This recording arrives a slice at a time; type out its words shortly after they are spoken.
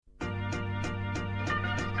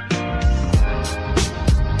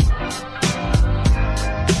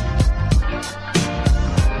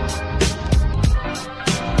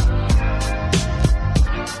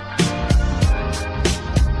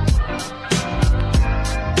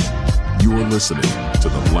You're listening to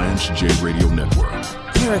the Lance J Radio Network.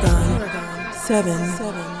 Paragon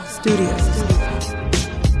 7 Studios.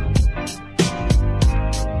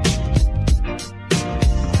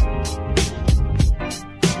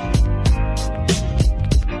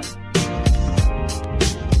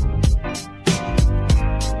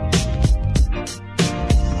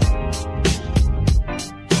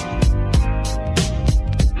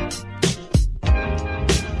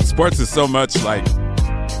 Sports is so much like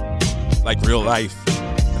real life.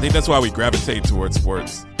 I think that's why we gravitate towards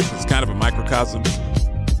sports. It's kind of a microcosm.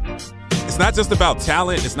 It's not just about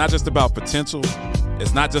talent. It's not just about potential.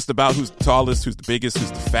 It's not just about who's the tallest, who's the biggest,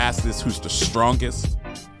 who's the fastest, who's the strongest.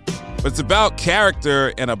 But it's about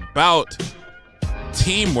character and about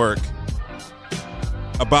teamwork,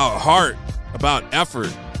 about heart, about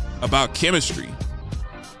effort, about chemistry.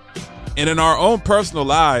 And in our own personal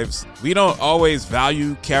lives, we don't always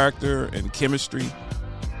value character and chemistry.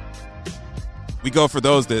 We go for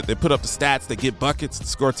those that put up the stats, that get buckets, that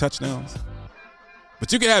score touchdowns.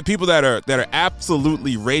 But you can have people that are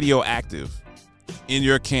absolutely radioactive in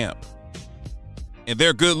your camp. And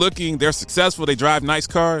they're good looking, they're successful, they drive nice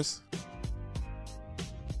cars.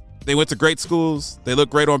 They went to great schools, they look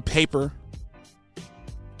great on paper.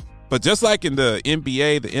 But just like in the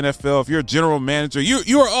NBA, the NFL, if you're a general manager,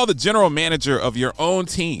 you are all the general manager of your own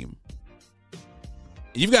team.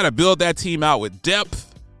 You've got to build that team out with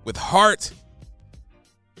depth, with heart,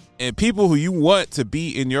 and people who you want to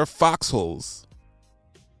be in your foxholes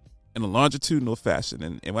in a longitudinal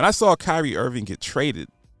fashion. And when I saw Kyrie Irving get traded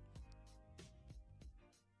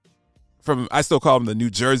from, I still call them the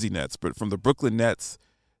New Jersey Nets, but from the Brooklyn Nets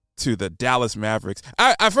to the Dallas Mavericks,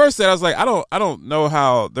 I first said, I was like, I don't know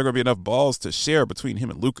how there are going to be enough balls to share between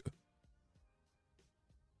him and Luka.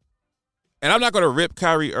 And I'm not going to rip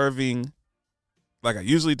Kyrie Irving like I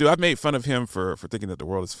usually do. I've made fun of him for thinking that the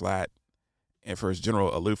world is flat and for his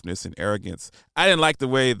general aloofness and arrogance. I didn't like the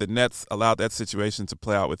way the Nets allowed that situation to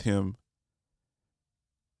play out with him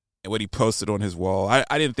and what he posted on his wall.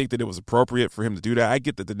 I didn't think that it was appropriate for him to do that. I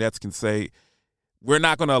get that the Nets can say, we're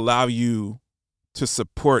not going to allow you to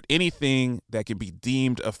support anything that can be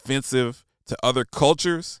deemed offensive to other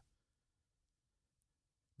cultures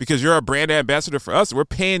because you're a brand ambassador for us. We're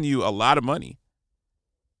paying you a lot of money.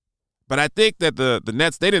 But I think that the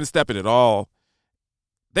Nets, they didn't step in at all.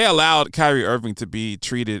 They allowed Kyrie Irving to be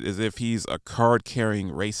treated as if he's a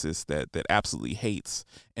card-carrying racist that absolutely hates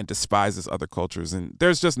and despises other cultures. And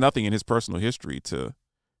there's just nothing in his personal history to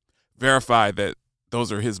verify that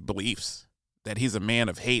those are his beliefs, that he's a man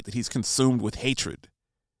of hate, that he's consumed with hatred.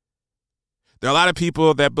 There are a lot of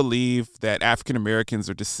people that believe that African Americans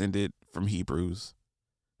are descended from Hebrews.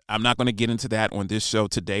 I'm not going to get into that on this show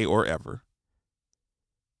today or ever.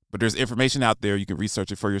 But there's information out there. You can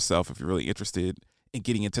research it for yourself if you're really interested in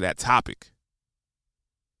getting into that topic.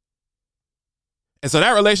 And so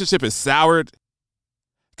that relationship is soured.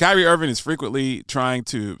 Kyrie Irving is frequently trying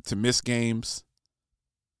to miss games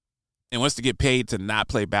and wants to get paid to not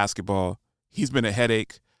play basketball. He's been a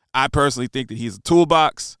headache. I personally think that he's a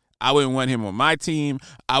toolbox. I wouldn't want him on my team.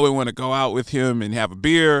 I wouldn't want to go out with him and have a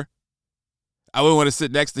beer. I wouldn't want to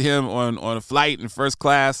sit next to him on a flight in first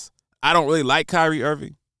class. I don't really like Kyrie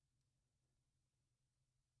Irving.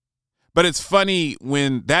 But it's funny,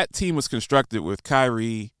 when that team was constructed with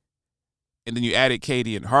Kyrie and then you added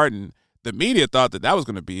KD and Harden, the media thought that was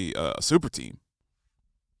going to be a super team.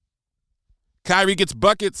 Kyrie gets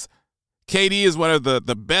buckets. KD is one of the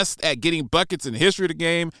best at getting buckets in the history of the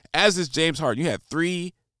game, as is James Harden. You had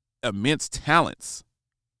three immense talents.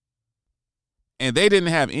 And they didn't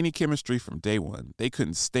have any chemistry from day one. They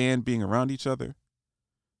couldn't stand being around each other.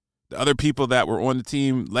 The other people that were on the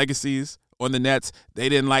team, legacies on the Nets, they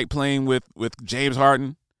didn't like playing with James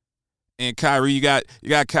Harden and Kyrie. You got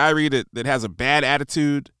Kyrie that has a bad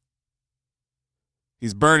attitude.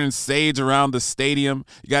 He's burning sage around the stadium.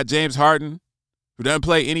 You got James Harden, who doesn't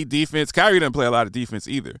play any defense. Kyrie doesn't play a lot of defense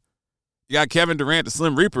either. You got Kevin Durant, the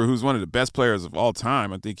Slim Reaper, who's one of the best players of all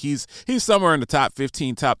time. I think he's somewhere in the top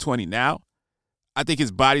 15, top 20 now. I think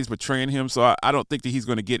his body's betraying him, so I don't think that he's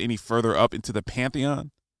going to get any further up into the pantheon.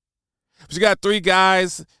 But you got three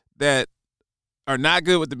guys that are not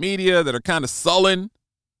good with the media, that are kind of sullen.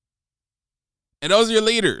 And those are your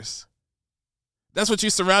leaders. That's what you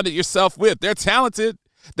surrounded yourself with. They're talented.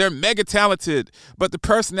 They're mega talented, but the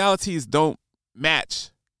personalities don't match.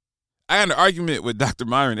 I had an argument with Dr.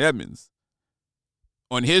 Myron Edmonds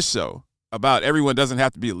on his show about everyone doesn't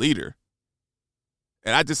have to be a leader.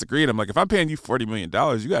 And I disagreed. I'm like, if I'm paying you $40 million,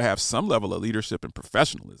 you got to have some level of leadership and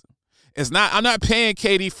professionalism. I'm not paying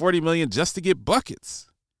KD $40 million just to get buckets.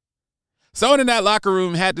 Someone in that locker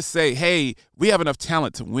room had to say, hey, we have enough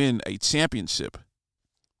talent to win a championship.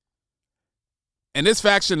 And this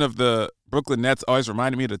faction of the Brooklyn Nets always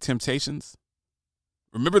reminded me of the Temptations.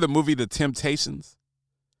 Remember the movie The Temptations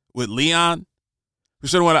with Leon? Who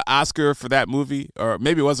should have won an Oscar for that movie, or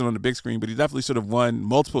maybe it wasn't on the big screen, but he definitely should have won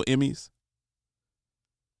multiple Emmys.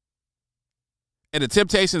 And the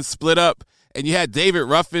Temptations split up, and you had David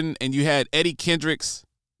Ruffin and you had Eddie Kendricks.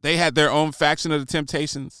 They had their own faction of the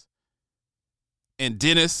Temptations. And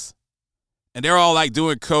Dennis. And they're all like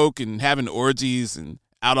doing coke and having orgies and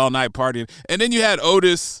out all night partying. And then you had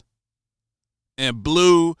Otis and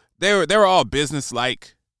Blue. They were all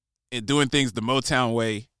business-like and doing things the Motown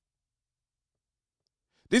way.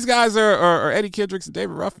 These guys are Eddie Kendricks and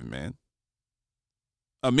David Ruffin, man.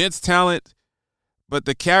 Immense talent, but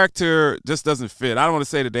the character just doesn't fit. I don't want to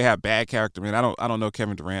say that they have bad character, man. I don't know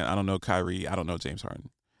Kevin Durant. I don't know Kyrie. I don't know James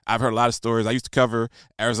Harden. I've heard a lot of stories. I used to cover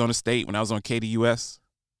Arizona State when I was on KDUS.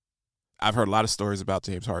 I've heard a lot of stories about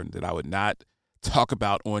James Harden that I would not talk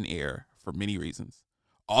about on air for many reasons.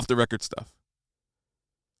 Off the record stuff.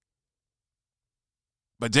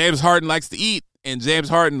 But James Harden likes to eat, and James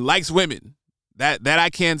Harden likes women. That I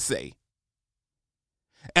can say.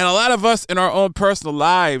 And a lot of us in our own personal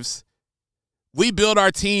lives, we build our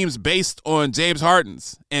teams based on James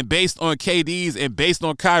Harden's and based on KD's and based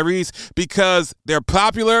on Kyrie's because they're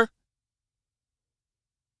popular.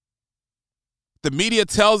 The media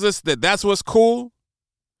tells us that that's what's cool.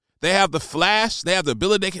 They have the flash. They have the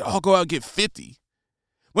ability. They can all go out and get 50.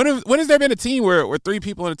 When has there been a team where 3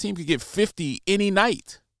 people on a team could get 50 any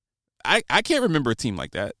night? I can't remember a team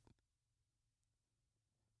like that.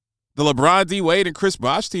 The LeBron, D. Wade, and Chris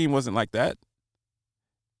Bosh team wasn't like that.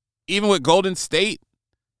 Even with Golden State,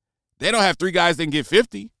 they don't have 3 guys that can get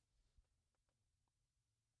 50.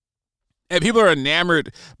 And people are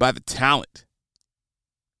enamored by the talent.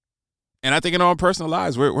 And I think in our own personal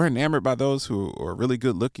lives, we're enamored by those who are really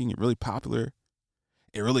good looking and really popular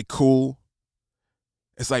and really cool.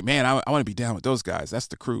 It's like, man, I want to be down with those guys. That's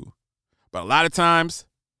the crew. But a lot of times,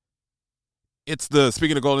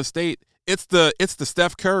 speaking of Golden State, it's the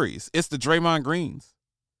Steph Currys. It's the Draymond Greens.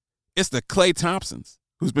 It's the Klay Thompsons,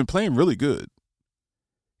 who's been playing really good.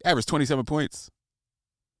 Averaged 27 points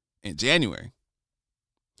in January.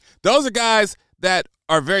 Those are guys that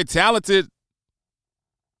are very talented,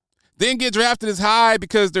 then get drafted as high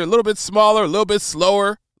because they're a little bit smaller, a little bit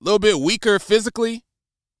slower, a little bit weaker physically,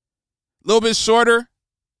 a little bit shorter.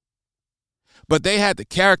 But they had the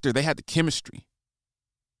character. They had the chemistry.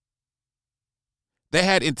 They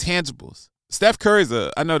had intangibles. Steph Curry's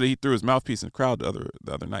I know that he threw his mouthpiece in the crowd the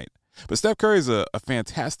other night. But Steph Curry's a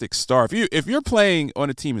fantastic star. If you're playing on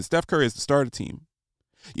a team and Steph Curry is the star of the team,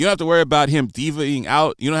 you don't have to worry about him divaing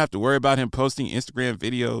out. You don't have to worry about him posting Instagram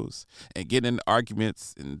videos and getting into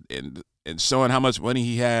arguments and showing how much money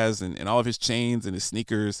he has and all of his chains and his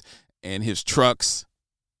sneakers and his trucks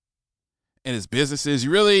and his businesses.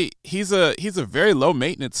 He's a very low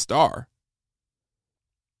maintenance star.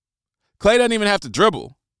 Klay doesn't even have to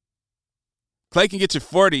dribble. Klay can get you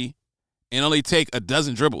 40 and only take a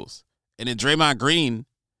dozen dribbles. And then Draymond Green,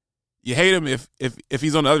 you hate him if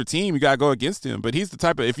he's on the other team, you got to go against him. But he's the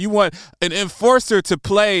type of, if you want an enforcer to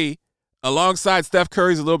play alongside Steph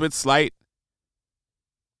Curry's a little bit slight,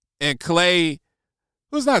 and Klay,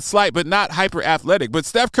 who's not slight but not hyper athletic, but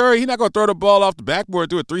Steph Curry, he's not going to throw the ball off the backboard and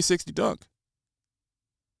do a 360 dunk.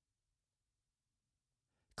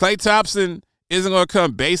 Klay Thompson isn't going to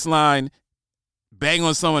come baseline, bang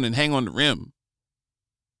on someone, and hang on the rim.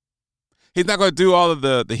 He's not going to do all of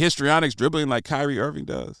the histrionics dribbling like Kyrie Irving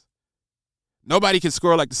does. Nobody can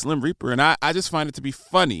score like the Slim Reaper, and I just find it to be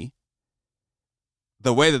funny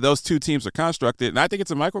the way that those two teams are constructed, and I think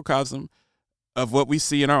it's a microcosm of what we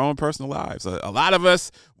see in our own personal lives. A lot of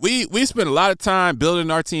us, we spend a lot of time building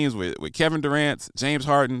our teams with Kevin Durant's, James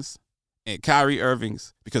Harden's, and Kyrie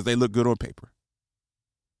Irving's because they look good on paper.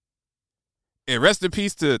 And rest in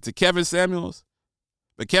peace to Kevin Samuels.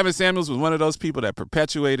 But Kevin Samuels was one of those people that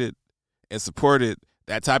perpetuated and supported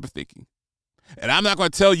that type of thinking. And I'm not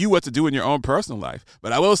going to tell you what to do in your own personal life.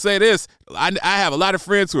 But I will say this. I have a lot of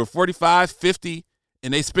friends who are 45, 50,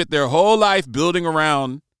 and they spent their whole life building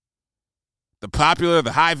around the popular,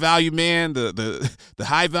 the high-value man, the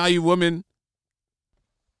high-value woman.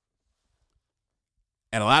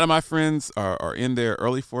 And a lot of my friends are in their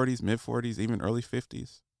early 40s, mid-40s, even early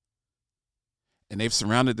 50s. And they've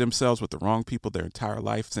surrounded themselves with the wrong people their entire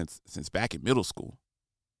life since back in middle school.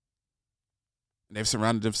 And they've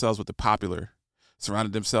surrounded themselves with the popular,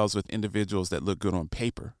 surrounded themselves with individuals that look good on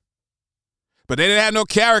paper. But they didn't have no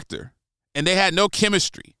character, and they had no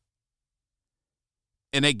chemistry.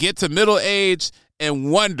 And they get to middle age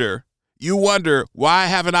and wonder, You wonder, why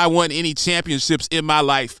haven't I won any championships in my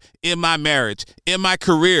life, in my marriage, in my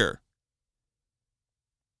career?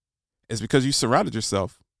 It's because you surrounded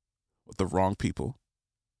yourself with the wrong people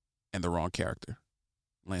and the wrong character.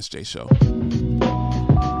 Lance J. Show.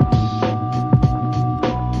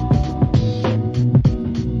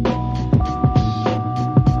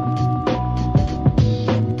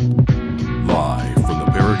 Live from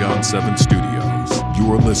the Paragon 7 Studios,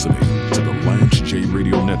 you are listening to the Lance J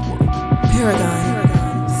Radio Network.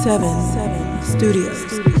 Paragon 7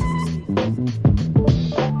 Studios.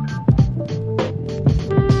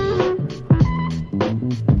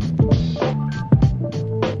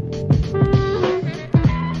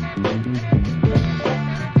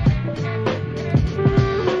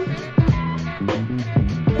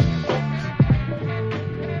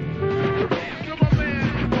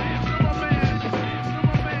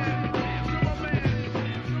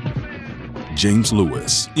 James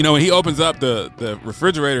Lewis. You know, when he opens up the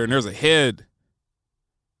refrigerator and there's a head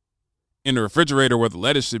in the refrigerator where the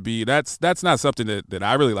lettuce should be, that's not something that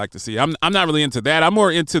I really like to see. I'm not really into that. I'm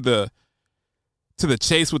more into the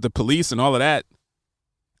chase with the police and all of that.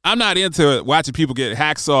 I'm not into watching people get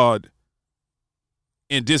hacksawed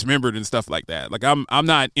and dismembered and stuff like that. Like I'm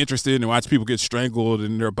not interested in watching people get strangled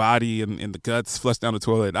in their body and the guts flushed down the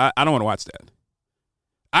toilet. I don't want to watch that.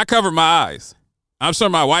 I covered my eyes. I'm sure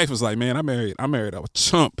my wife was like, man, I married a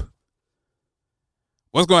chump.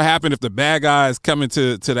 What's going to happen if the bad guys come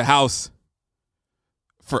into the house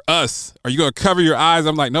for us? Are you going to cover your eyes?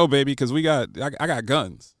 I'm like, no, baby, because I got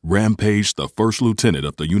guns. Rampage, the first lieutenant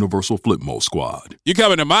of the Universal Flipmo Squad. You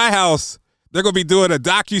come into my house, they're going to be doing a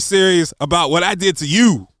docuseries about what I did to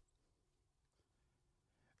you.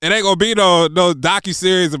 It ain't going to be no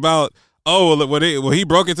docuseries about, he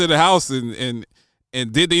broke into the house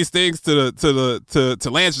and did these things to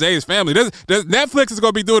Lance J's family. Netflix is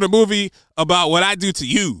going to be doing a movie about what I do to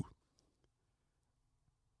you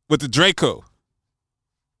with the Draco.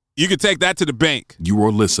 You can take that to the bank. You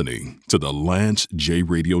are listening to the Lance J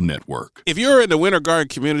Radio Network. If you're in the Winter Garden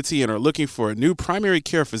community and are looking for a new primary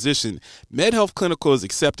care physician, MedHealth Clinical is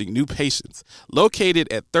accepting new patients.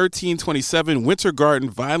 Located at 1327 Winter Garden,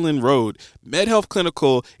 Vineland Road, MedHealth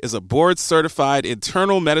Clinical is a board-certified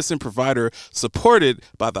internal medicine provider supported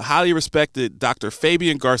by the highly respected Dr.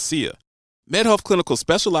 Fabian Garcia. MedHealth Clinical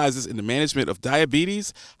specializes in the management of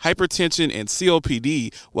diabetes, hypertension, and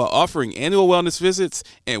COPD while offering annual wellness visits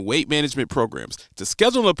and weight management programs. To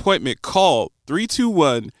schedule an appointment, call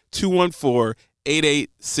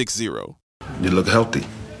 321-214-8860. You look healthy.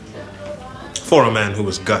 For a man who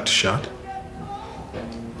was gut shot.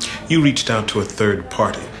 You reached out to a third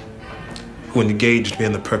party who engaged me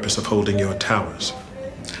in the purpose of holding your towers.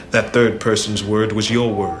 That third person's word was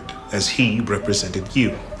your word, as he represented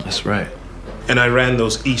you. That's right. And I ran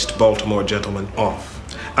those East Baltimore gentlemen off.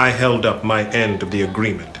 I held up my end of the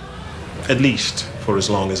agreement, at least for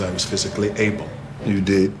as long as I was physically able. You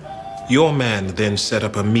did? Your man then set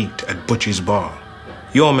up a meet at Butchie's Bar.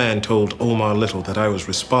 Your man told Omar Little that I was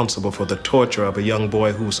responsible for the torture of a young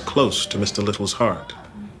boy who was close to Mr. Little's heart.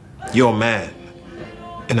 Your man,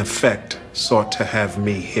 in effect, sought to have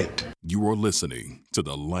me hit. You are listening to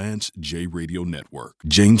the Lance J Radio Network.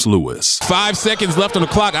 James Lewis. 5 seconds left on the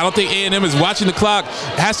clock. I don't think A&M is watching the clock.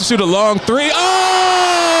 Has to shoot a long three.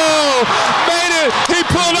 Oh! Made it! He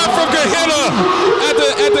pulled up from Gehenna at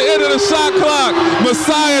the end of the shot clock.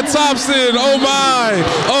 Messiah Thompson. Oh my.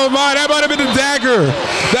 Oh my. That might have been the dagger.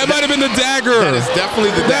 That might have been the dagger. That is definitely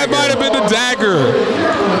the dagger. That might have been the dagger.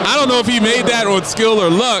 I don't know if he made that on skill or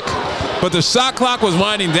luck. But the shot clock was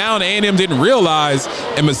winding down. A&M didn't realize,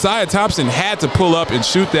 and Messiah Thompson had to pull up and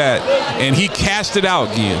shoot that, and he cashed it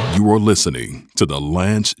out again. You are listening to the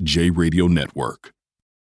Lance J Radio Network.